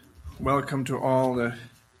Welcome to all the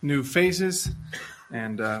new faces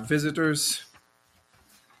and visitors.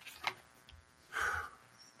 I'd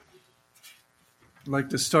like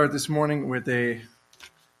to start this morning with a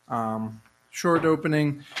short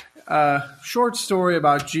opening, short story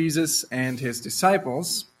about Jesus and his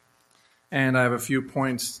disciples. And I have a few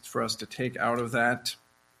points for us to take out of that.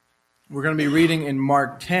 We're going to be reading in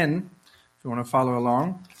Mark 10, if you want to follow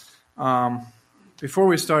along. Before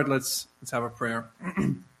we start, let's have a prayer.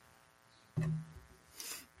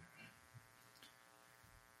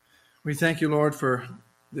 We thank you, Lord, for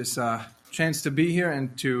this chance to be here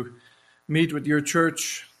and to meet with your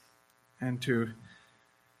church and to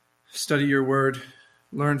study your word,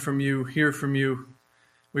 learn from you, hear from you.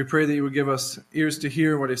 We pray that you would give us ears to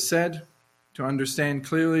hear what is said, to understand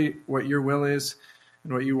clearly what your will is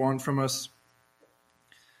and what you want from us.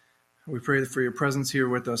 We pray for your presence here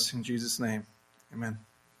with us in Jesus' name. Amen.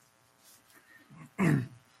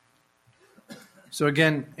 So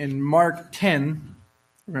again, in Mark 10,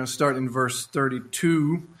 we're going to start in verse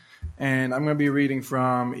 32, and I'm going to be reading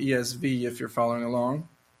from ESV if you're following along.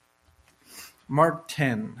 Mark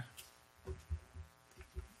 10.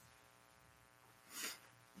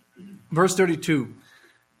 Verse 32.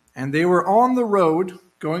 And they were on the road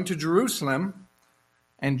going to Jerusalem,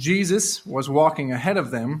 and Jesus was walking ahead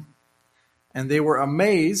of them, and they were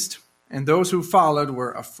amazed, and those who followed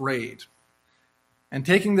were afraid. And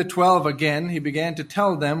taking the 12 again, he began to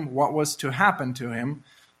tell them what was to happen to him,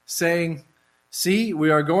 saying, See, we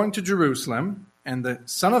are going to Jerusalem, and the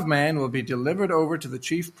Son of Man will be delivered over to the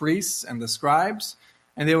chief priests and the scribes,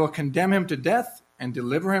 and they will condemn him to death and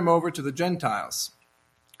deliver him over to the Gentiles.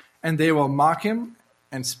 And they will mock him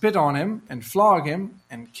and spit on him and flog him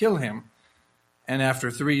and kill him, and after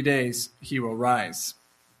 3 days he will rise.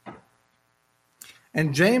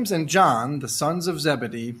 And James and John, the sons of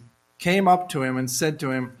Zebedee, came up to him and said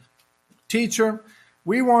to him, Teacher,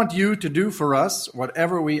 we want you to do for us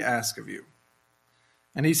whatever we ask of you.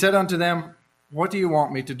 And he said unto them, What do you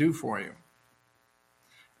want me to do for you?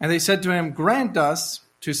 And they said to him, Grant us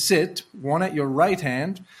to sit, one at your right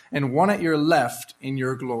hand and one at your left in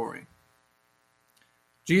your glory.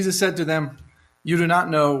 Jesus said to them, You do not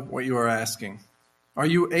know what you are asking. Are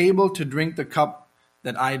you able to drink the cup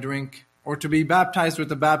that I drink, or to be baptized with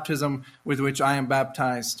the baptism with which I am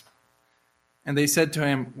baptized? And they said to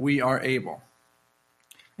him, We are able.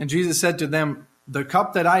 And Jesus said to them, The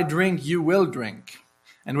cup that I drink you will drink,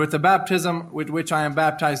 and with the baptism with which I am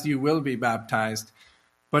baptized you will be baptized.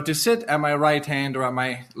 But to sit at my right hand or at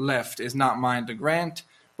my left is not mine to grant,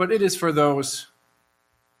 but it is for those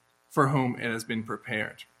for whom it has been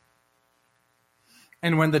prepared.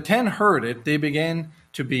 And when the 10 heard it, they began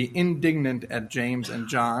to be indignant at James and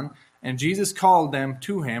John, and Jesus called them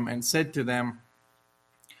to him and said to them,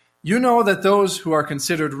 You know that those who are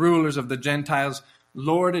considered rulers of the Gentiles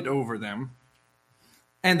lord it over them,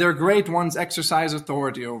 and their great ones exercise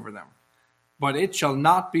authority over them. But it shall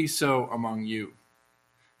not be so among you.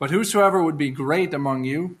 But whosoever would be great among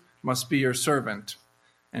you must be your servant,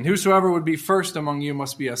 and whosoever would be first among you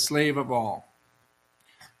must be a slave of all.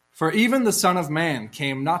 For even the Son of Man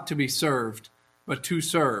came not to be served, but to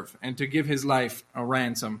serve, and to give his life a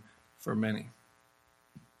ransom for many.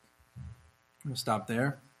 We'll stop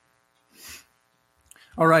there.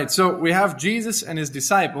 All right, so we have Jesus and his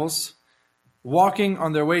disciples walking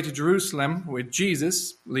on their way to Jerusalem with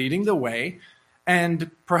Jesus leading the way,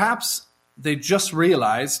 and perhaps they just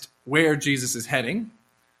realized where Jesus is heading,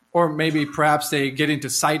 or maybe perhaps they get into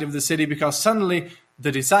sight of the city because suddenly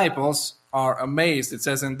the disciples are amazed. It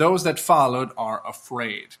says, and those that followed are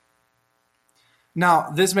afraid. Now,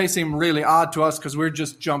 this may seem really odd to us because we're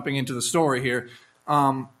just jumping into the story here.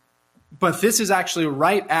 But this is actually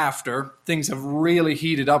right after things have really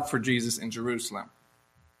heated up for Jesus in Jerusalem.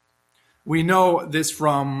 We know this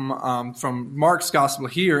from Mark's gospel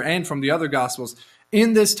here and from the other gospels.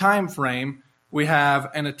 In this time frame, we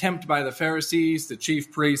have an attempt by the Pharisees, the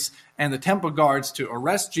chief priests, and the temple guards to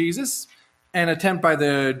arrest Jesus, an attempt by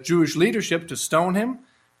the Jewish leadership to stone him,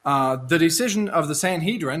 the decision of the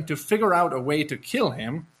Sanhedrin to figure out a way to kill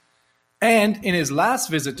him, and in his last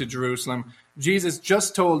visit to Jerusalem, Jesus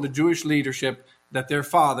just told the Jewish leadership that their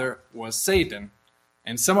father was Satan,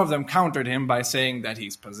 and some of them countered him by saying that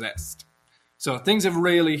he's possessed. So things have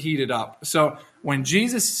really heated up. So when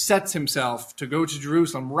Jesus sets himself to go to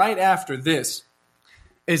Jerusalem right after this,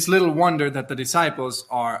 it's little wonder that the disciples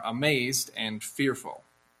are amazed and fearful.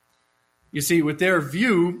 You see, with their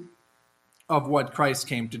view of what Christ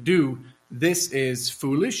came to do, this is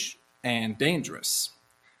foolish and dangerous.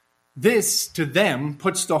 This, to them,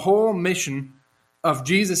 puts the whole mission of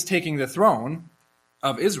Jesus taking the throne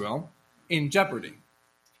of Israel in jeopardy.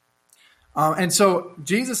 And so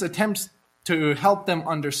Jesus attempts to help them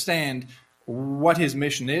understand what his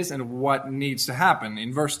mission is and what needs to happen.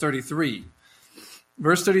 In verse 33,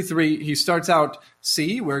 he starts out,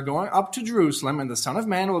 "See, we're going up to Jerusalem, and the Son of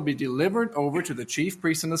Man will be delivered over to the chief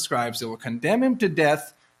priests and the scribes. They will condemn him to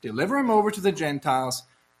death, deliver him over to the Gentiles,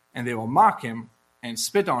 and they will mock him and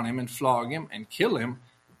spit on him and flog him and kill him.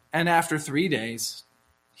 And after 3 days,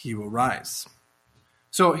 he will rise."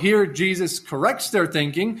 So here Jesus corrects their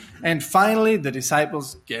thinking, and finally the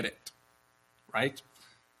disciples get it, right?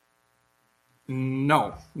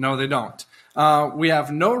 No, they don't. We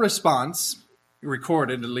have no response,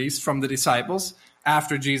 recorded at least, from the disciples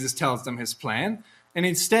after Jesus tells them his plan. And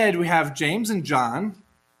instead we have James and John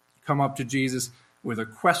come up to Jesus with a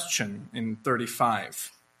question in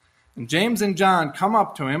 35. And James and John come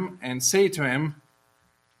up to him and say to him,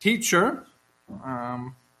 Teacher,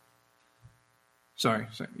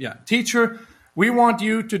 we want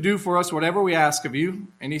you to do for us whatever we ask of you.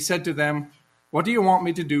 And he said to them, What do you want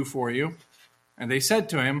me to do for you? And they said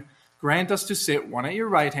to him, Grant us to sit one at your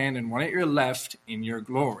right hand and one at your left in your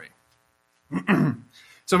glory.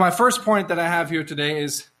 So my first point that I have here today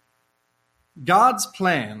is God's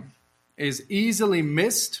plan is easily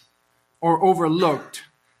missed or overlooked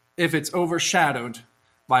if it's overshadowed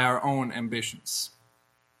by our own ambitions.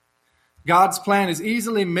 God's plan is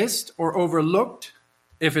easily missed or overlooked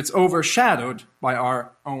if it's overshadowed by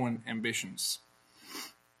our own ambitions.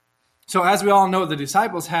 So as we all know, the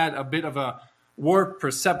disciples had a bit of a warped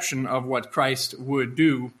perception of what Christ would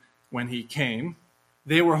do when he came.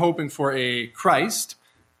 They were hoping for a Christ,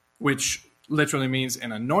 which literally means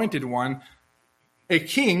an anointed one, a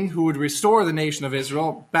king who would restore the nation of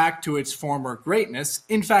Israel back to its former greatness,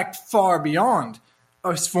 in fact, far beyond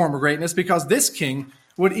its former greatness, because this king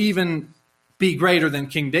would even be greater than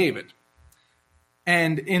King David.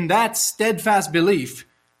 And in that steadfast belief,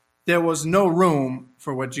 there was no room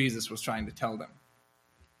for what Jesus was trying to tell them.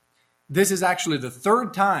 This is actually the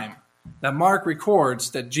third time that Mark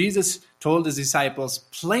records that Jesus told his disciples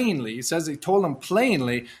plainly, he says he told them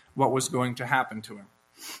plainly what was going to happen to him.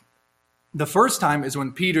 The first time is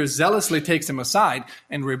when Peter zealously takes him aside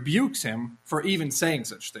and rebukes him for even saying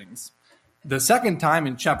such things. The second time,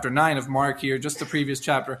 in chapter 9 of Mark here, just the previous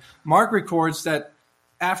chapter, Mark records that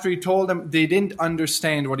after he told them, they didn't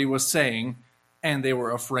understand what he was saying and they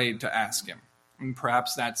were afraid to ask him. And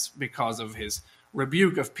perhaps that's because of his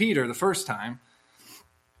rebuke of Peter the first time.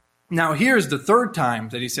 Now here's the third time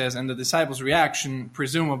that he says, and the disciples' reaction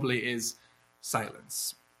presumably is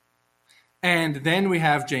silence. And then we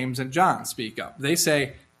have James and John speak up. They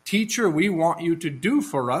say, Teacher, we want you to do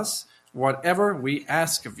for us whatever we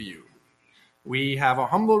ask of you. We have a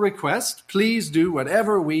humble request. Please do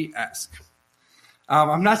whatever we ask.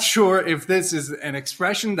 I'm not sure if this is an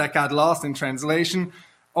expression that got lost in translation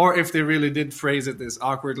or if they really did phrase it this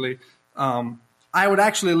awkwardly. I would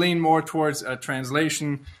actually lean more towards a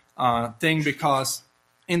translation thing, because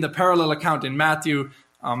in the parallel account in Matthew,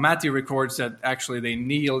 Matthew records that actually they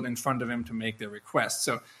kneeled in front of him to make their request.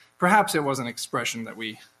 So perhaps it was an expression that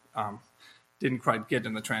we didn't quite get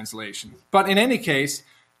in the translation. But in any case,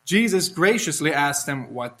 Jesus graciously asked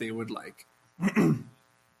them what they would like.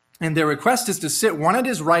 And their request is to sit one at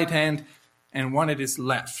his right hand and one at his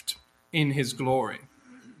left in his glory.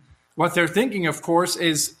 What they're thinking, of course,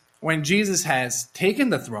 is when Jesus has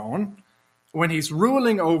taken the throne, when he's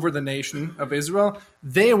ruling over the nation of Israel,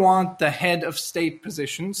 they want the head of state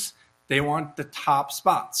positions. They want the top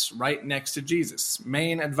spots right next to Jesus,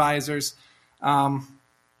 main advisors. And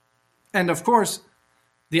of course,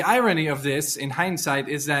 the irony of this in hindsight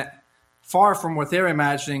is that far from what they're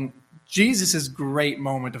imagining, Jesus' great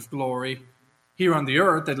moment of glory, here on the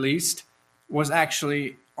earth at least, was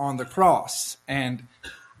actually on the cross. And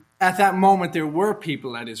at that moment, there were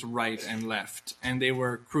people at his right and left, and they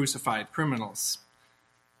were crucified criminals.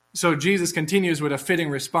 So Jesus continues with a fitting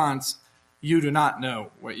response, You do not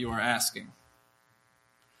know what you are asking.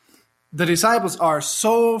 The disciples are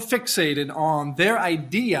so fixated on their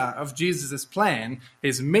idea of Jesus' plan,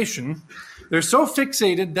 his mission. They're so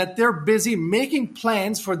fixated that they're busy making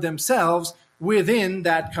plans for themselves within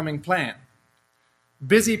that coming plan.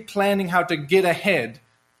 Busy planning how to get ahead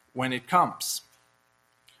when it comes.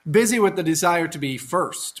 Busy with the desire to be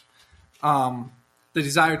first, the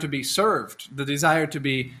desire to be served, the desire to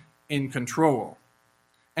be in control.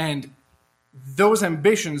 And those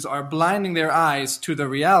ambitions are blinding their eyes to the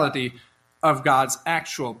reality of God's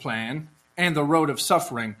actual plan and the road of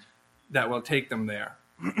suffering that will take them there.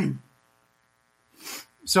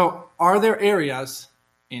 So, are there areas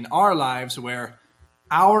in our lives where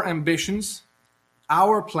our ambitions,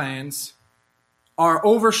 our plans, are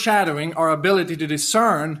overshadowing our ability to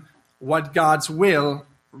discern what God's will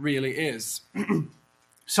really is.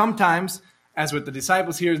 Sometimes, as with the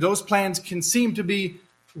disciples here, those plans can seem to be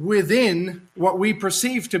within what we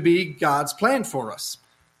perceive to be God's plan for us.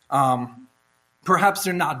 Perhaps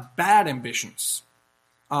they're not bad ambitions.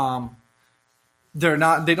 They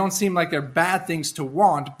don't seem like they're bad things to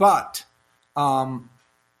want, but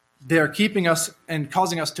they're keeping us and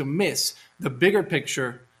causing us to miss the bigger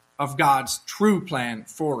picture of God's true plan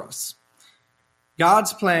for us.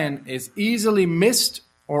 God's plan is easily missed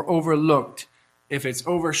or overlooked if it's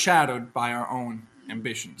overshadowed by our own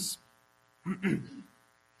ambitions.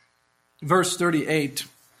 Verse 38,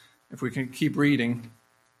 if we can keep reading.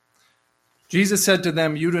 Jesus said to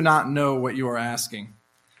them, "You do not know what you are asking.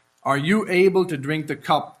 Are you able to drink the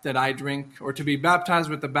cup that I drink, or to be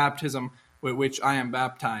baptized with the baptism with which I am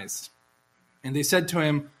baptized?" And they said to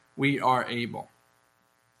him, "We are able."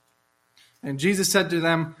 And Jesus said to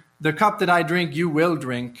them, "The cup that I drink, you will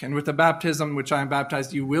drink, and with the baptism which I am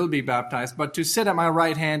baptized, you will be baptized. But to sit at my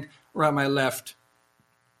right hand or at my left,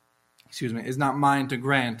 is not mine to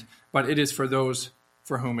grant, but it is for those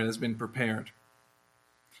for whom it has been prepared."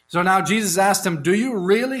 So now Jesus asked them, "Do you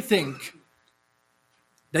really think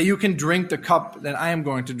that you can drink the cup that I am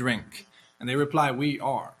going to drink?" And they reply, "We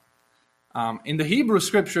are." In the Hebrew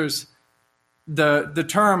scriptures, the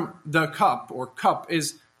term "the cup" or cup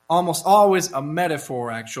is almost always a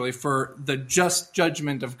metaphor, actually, for the just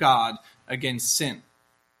judgment of God against sin.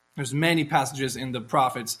 There's many passages in the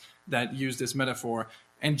prophets that use this metaphor.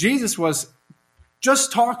 And Jesus was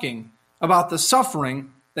just talking about the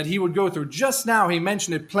suffering that he would go through. Just now, he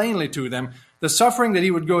mentioned it plainly to them, the suffering that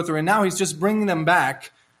he would go through. And now he's just bringing them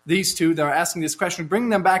back, these two that are asking this question, bringing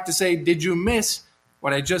them back to say, did you miss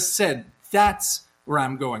what I just said? That's where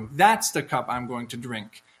I'm going. That's the cup I'm going to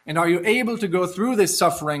drink. And are you able to go through this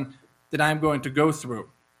suffering that I'm going to go through?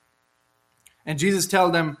 And Jesus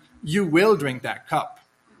tells them, you will drink that cup.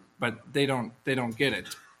 But they don't get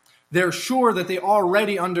it. They're sure that they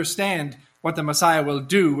already understand what the Messiah will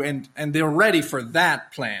do, and they're ready for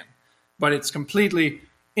that plan. But it's completely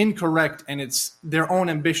incorrect, and it's their own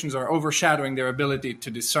ambitions are overshadowing their ability to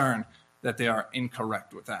discern that they are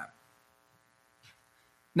incorrect with that.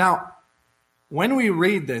 Now, when we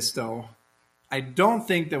read this, though, I don't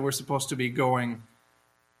think that we're supposed to be going,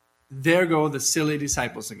 there go the silly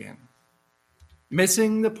disciples again.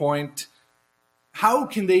 Missing the point. How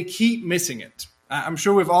can they keep missing it? I'm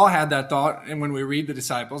sure we've all had that thought, and when we read the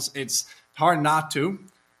disciples, it's hard not to.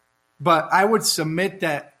 But I would submit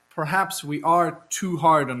that perhaps we are too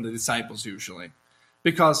hard on the disciples usually,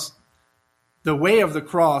 because the way of the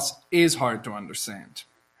cross is hard to understand.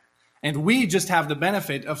 And we just have the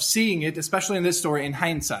benefit of seeing it, especially in this story, in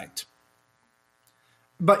hindsight.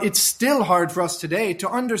 But it's still hard for us today to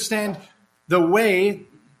understand the way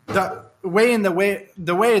that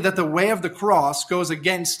the way of the cross goes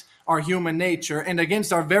against our human nature and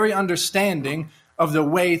against our very understanding of the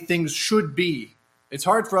way things should be. It's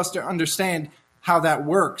hard for us to understand how that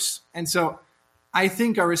works. And so I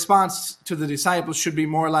think our response to the disciples should be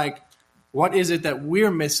more like, what is it that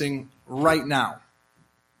we're missing right now?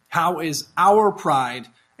 How is our pride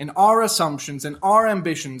and our assumptions and our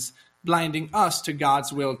ambitions blinding us to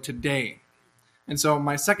God's will today? And so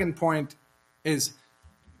my second point is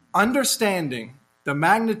understanding the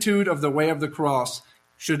magnitude of the way of the cross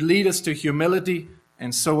should lead us to humility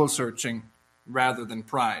and soul searching rather than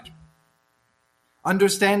pride.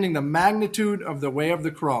 Understanding the magnitude of the way of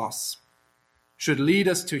the cross should lead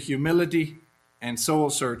us to humility and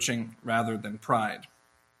soul searching rather than pride.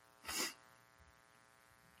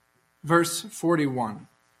 Verse 41.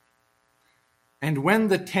 And when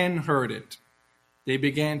the 10 heard it, they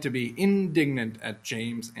began to be indignant at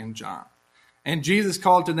James and John. And Jesus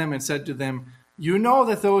called to them and said to them, you know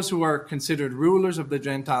that those who are considered rulers of the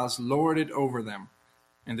Gentiles lord it over them,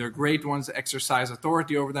 and their great ones exercise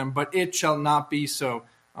authority over them, but it shall not be so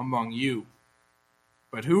among you.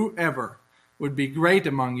 But whoever would be great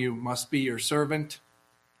among you must be your servant,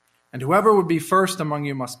 and whoever would be first among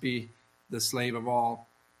you must be the slave of all.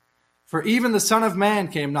 For even the Son of Man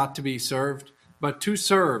came not to be served, but to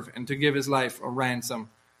serve and to give his life a ransom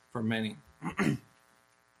for many.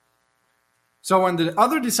 So when the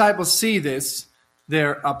other disciples see this,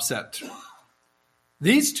 they're upset.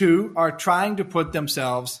 These two are trying to put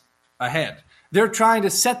themselves ahead. They're trying to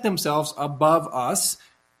set themselves above us.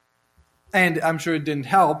 And I'm sure it didn't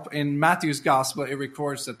help. In Matthew's gospel, it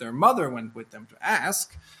records that their mother went with them to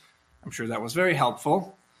ask. I'm sure that was very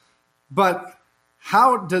helpful. But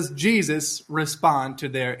how does Jesus respond to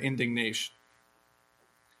their indignation?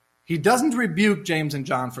 He doesn't rebuke James and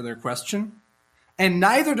John for their question, and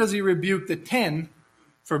neither does he rebuke the 10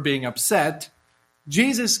 for being upset.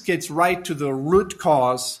 Jesus gets right to the root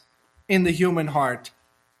cause in the human heart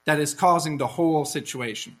that is causing the whole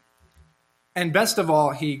situation. And best of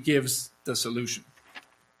all, he gives the solution.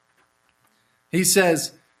 He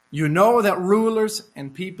says, you know that rulers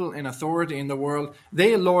and people in authority in the world,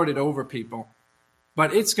 they lord it over people,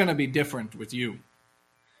 but it's going to be different with you.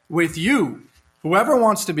 With you, whoever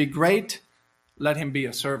wants to be great, let him be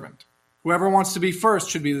a servant. Whoever wants to be first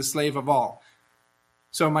should be the slave of all.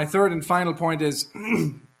 So my third and final point is,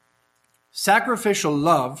 sacrificial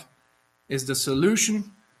love is the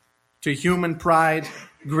solution to human pride,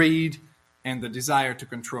 greed, and the desire to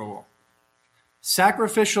control.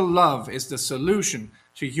 Sacrificial love is the solution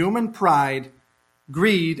to human pride,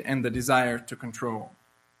 greed, and the desire to control.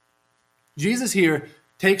 Jesus here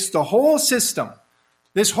takes the whole system,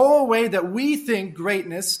 this whole way that we think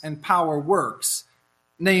greatness and power works.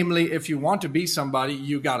 Namely, if you want to be somebody,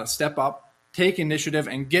 you got to step up, take initiative,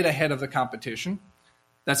 and get ahead of the competition.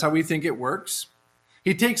 That's how we think it works.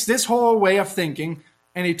 He takes this whole way of thinking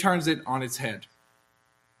and he turns it on its head.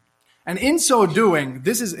 And in so doing,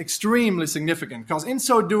 this is extremely significant, because in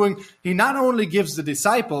so doing, he not only gives the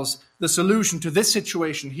disciples the solution to this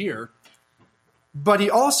situation here, but he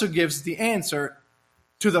also gives the answer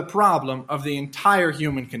to the problem of the entire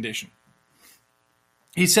human condition.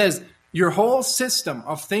 He says, your whole system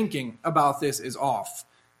of thinking about this is off.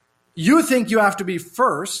 You think you have to be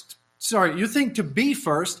first. You think to be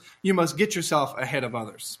first, you must get yourself ahead of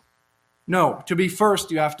others. No, to be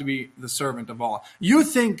first, you have to be the servant of all. You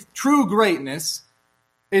think true greatness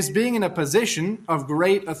is being in a position of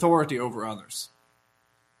great authority over others.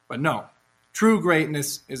 But no, true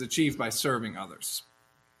greatness is achieved by serving others.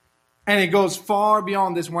 And it goes far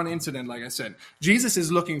beyond this one incident, like I said. Jesus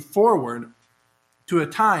is looking forward to a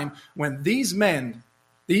time when these men,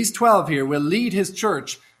 these 12 here, will lead his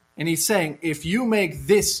church. And he's saying, if you make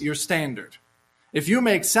this your standard, if you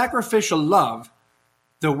make sacrificial love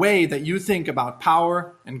the way that you think about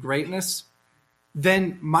power and greatness,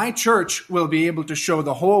 then my church will be able to show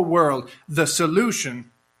the whole world the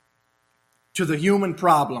solution to the human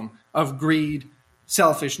problem of greed,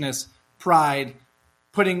 selfishness, pride,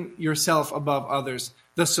 putting yourself above others.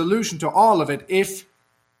 The solution to all of it,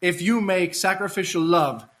 if you make sacrificial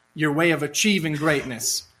love your way of achieving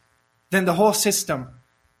greatness, then the whole system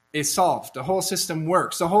is solved. The whole system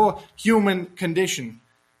works. The whole human condition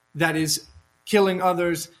that is killing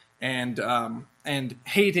others and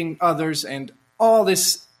hating others and all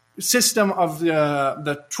this system of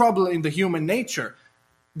the trouble in the human nature,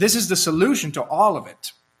 this is the solution to all of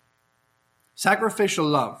it. Sacrificial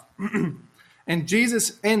love. And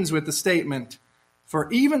Jesus ends with the statement, for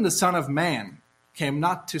even the Son of Man came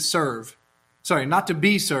not to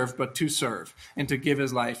be served, but to serve, and to give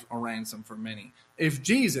his life a ransom for many. If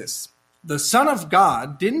Jesus, the Son of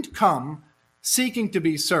God, didn't come seeking to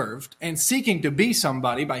be served and seeking to be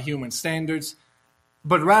somebody by human standards,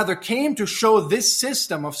 but rather came to show this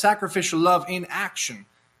system of sacrificial love in action,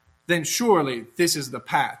 then surely this is the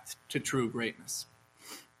path to true greatness.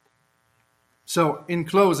 So, in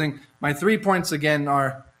closing, my 3 points again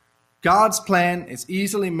are: God's plan is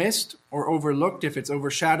easily missed or overlooked if it's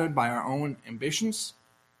overshadowed by our own ambitions.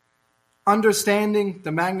 Understanding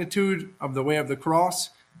the magnitude of the way of the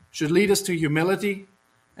cross should lead us to humility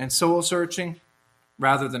and soul searching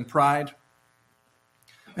rather than pride.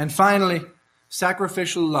 And finally,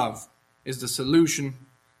 sacrificial love is the solution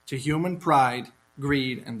to human pride,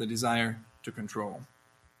 greed, and the desire to control.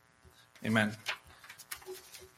 Amen.